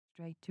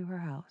straight to her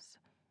house.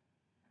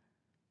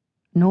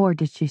 Nor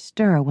did she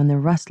stir when the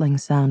rustling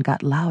sound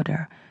got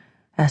louder,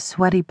 as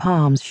sweaty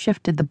palms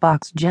shifted the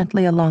box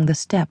gently along the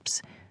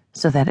steps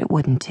so that it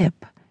wouldn't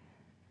tip.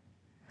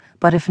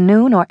 But if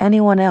Noon or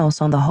anyone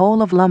else on the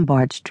whole of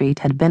Lombard Street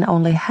had been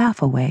only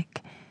half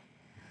awake,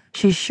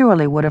 she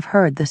surely would have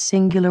heard the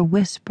singular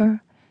whisper,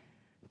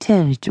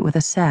 tinged with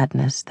a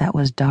sadness that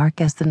was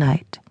dark as the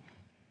night.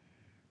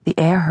 The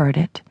air heard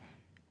it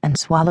and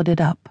swallowed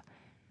it up,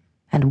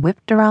 and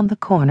whipped around the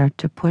corner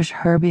to push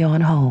Herbie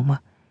on home.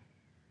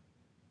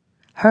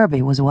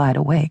 Herbie was wide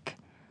awake,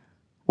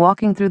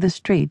 walking through the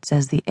streets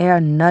as the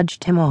air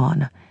nudged him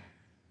on,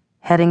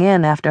 heading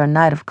in after a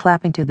night of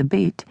clapping to the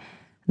beat,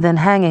 then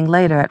hanging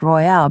later at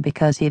Royale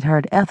because he'd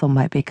heard Ethel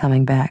might be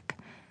coming back.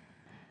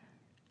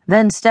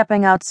 Then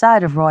stepping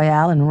outside of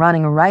Royale and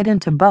running right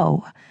into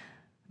Beau,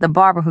 the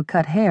barber who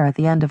cut hair at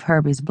the end of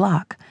Herbie's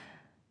block,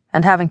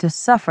 and having to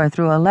suffer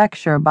through a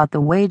lecture about the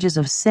wages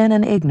of sin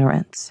and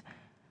ignorance.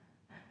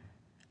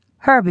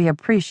 Herbie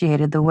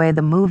appreciated the way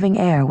the moving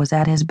air was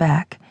at his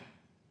back.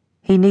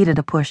 He needed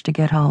a push to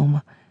get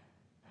home.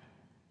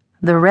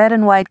 The red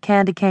and white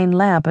candy cane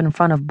lamp in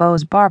front of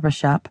Beau's barber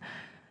shop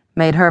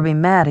made Herbie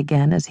mad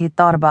again as he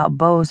thought about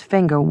Beau's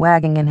finger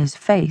wagging in his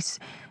face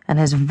and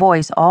his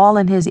voice all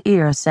in his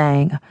ear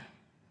saying,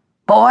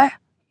 "Boy,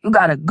 you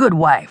got a good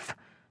wife.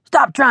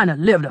 Stop trying to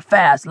live the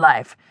fast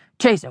life,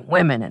 chasing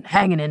women and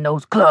hanging in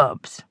those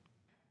clubs."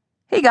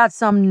 He got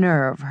some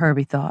nerve,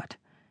 Herbie thought.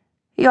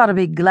 He ought to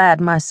be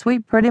glad my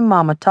sweet pretty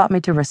mama taught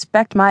me to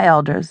respect my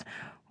elders,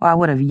 or I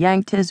would have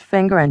yanked his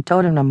finger and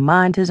told him to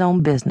mind his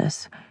own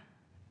business.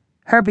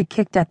 Herbie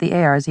kicked at the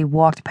air as he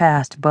walked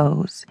past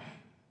Beau's.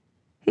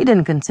 He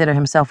didn't consider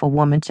himself a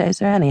woman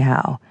chaser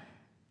anyhow.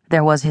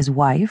 There was his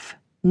wife,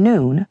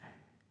 Noon,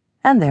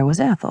 and there was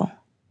Ethel.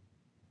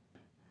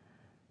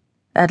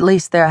 At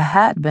least there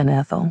had been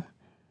Ethel.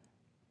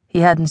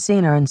 He hadn't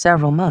seen her in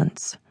several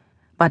months,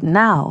 but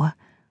now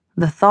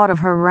the thought of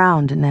her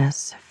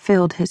roundness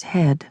filled his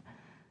head,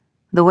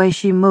 the way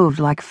she moved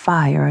like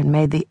fire and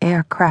made the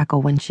air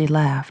crackle when she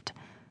laughed.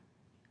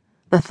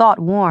 The thought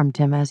warmed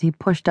him as he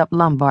pushed up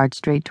Lombard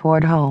Street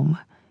toward home.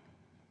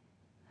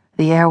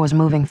 The air was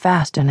moving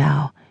faster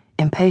now,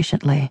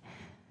 impatiently,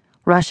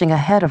 rushing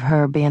ahead of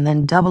Herbie and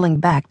then doubling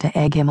back to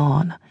egg him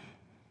on.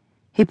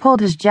 He pulled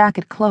his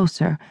jacket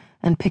closer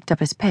and picked up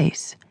his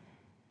pace.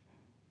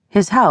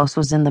 His house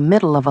was in the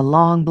middle of a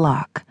long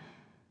block.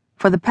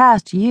 For the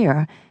past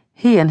year,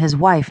 he and his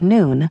wife,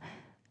 Noon,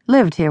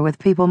 lived here with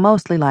people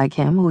mostly like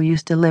him who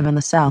used to live in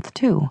the South,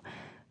 too.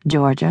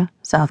 Georgia,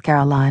 South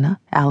Carolina,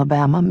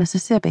 Alabama,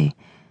 Mississippi.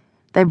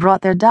 They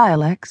brought their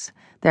dialects,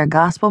 their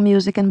gospel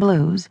music and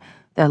blues,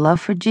 their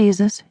love for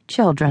Jesus,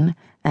 children,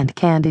 and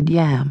candied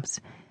yams.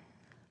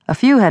 A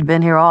few had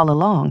been here all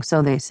along,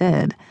 so they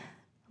said,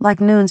 like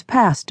Noon's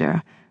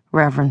pastor,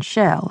 Reverend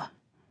Shell.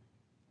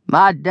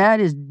 "My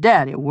daddy's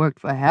daddy worked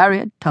for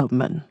Harriet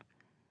Tubman,"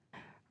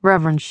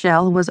 Reverend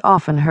Shell was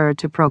often heard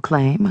to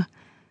proclaim.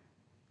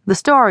 The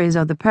stories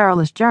of the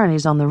perilous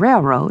journeys on the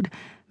railroad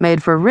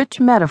made for rich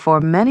metaphor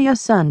many a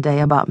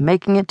Sunday about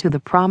making it to the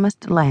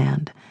promised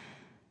land,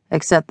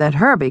 except that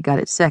Herbie got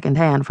it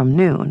second-hand from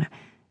Noon.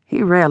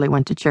 He rarely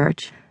went to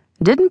church,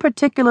 didn't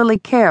particularly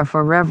care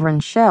for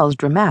Reverend Shell's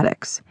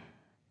dramatics,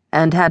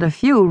 and had a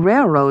few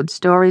railroad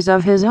stories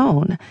of his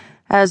own,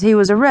 as he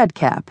was a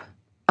redcap,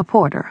 a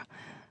porter,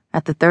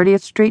 at the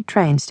 30th Street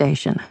train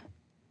station.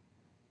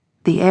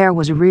 The air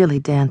was really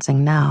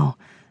dancing now,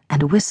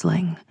 and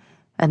whistling,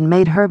 and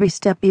made Herbie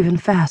step even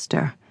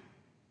faster.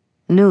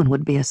 Noon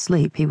would be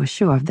asleep, he was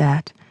sure of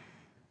that.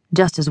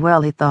 Just as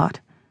well, he thought,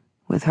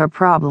 with her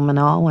problem and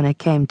all when it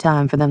came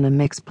time for them to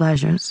mix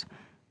pleasures.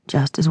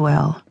 Just as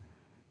well.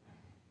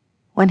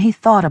 When he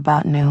thought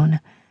about Noon,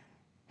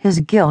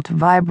 his guilt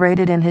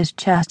vibrated in his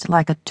chest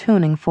like a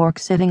tuning fork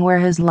sitting where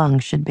his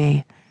lungs should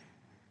be.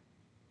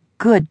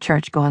 Good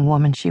church-going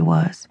woman she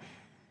was.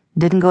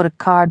 Didn't go to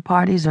card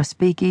parties or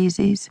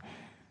speakeasies.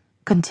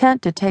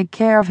 Content to take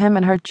care of him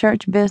in her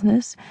church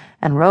business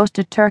and roast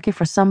a turkey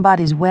for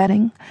somebody's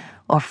wedding,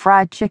 or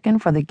fried chicken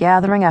for the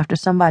gathering after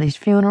somebody's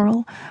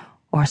funeral,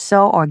 or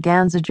sew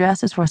organza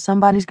dresses for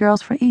somebody's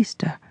girls for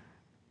Easter.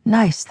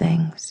 Nice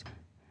things.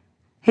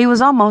 He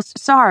was almost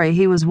sorry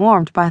he was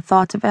warmed by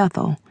thoughts of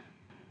Ethel.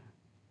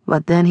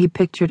 But then he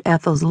pictured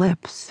Ethel's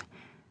lips,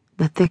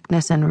 the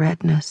thickness and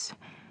redness,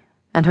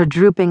 and her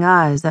drooping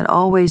eyes that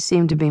always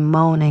seemed to be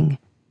moaning,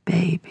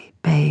 "Baby,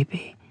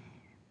 baby."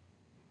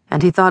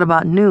 And he thought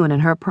about Noon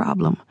and her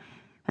problem,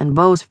 and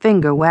Beau's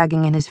finger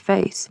wagging in his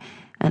face,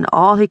 and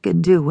all he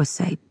could do was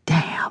say,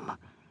 "Damn,"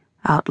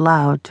 out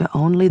loud to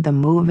only the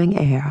moving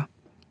air.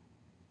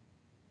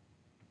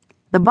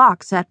 The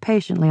box sat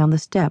patiently on the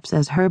steps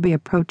as Herbie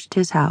approached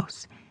his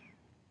house.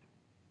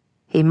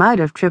 He might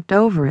have tripped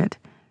over it,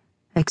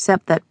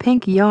 except that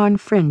pink yarn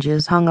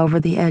fringes hung over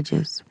the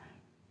edges.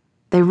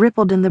 They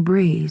rippled in the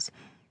breeze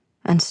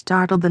and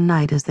startled the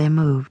night as they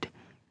moved.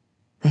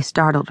 They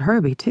startled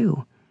Herbie,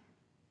 too.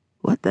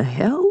 "What the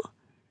hell?"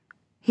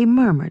 he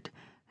murmured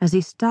as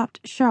he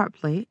stopped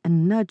sharply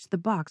and nudged the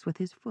box with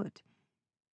his foot.